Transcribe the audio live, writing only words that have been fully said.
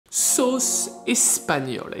Sauce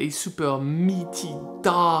Espagnole, a super meaty,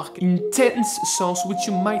 dark, intense sauce which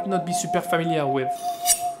you might not be super familiar with.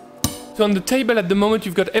 So on the table at the moment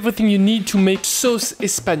you've got everything you need to make sauce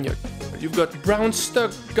Espagnole. You've got brown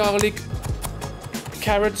stock, garlic,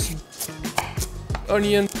 carrots,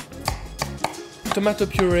 onion, tomato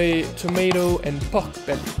puree, tomato and pork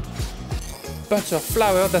belly. Butter,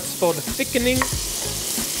 flour, that's for the thickening.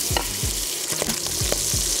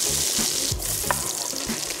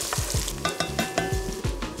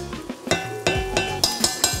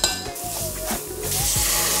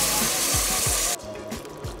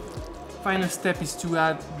 Final step is to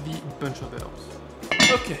add the bunch of herbs.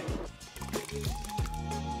 Okay.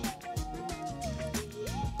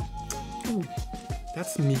 Ooh,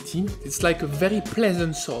 that's meaty. It's like a very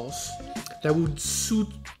pleasant sauce that would suit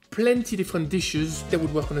plenty different dishes. That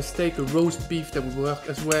would work on a steak, a roast beef that would work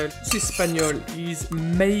as well. Sauce Espagnole is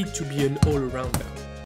made to be an all-rounder.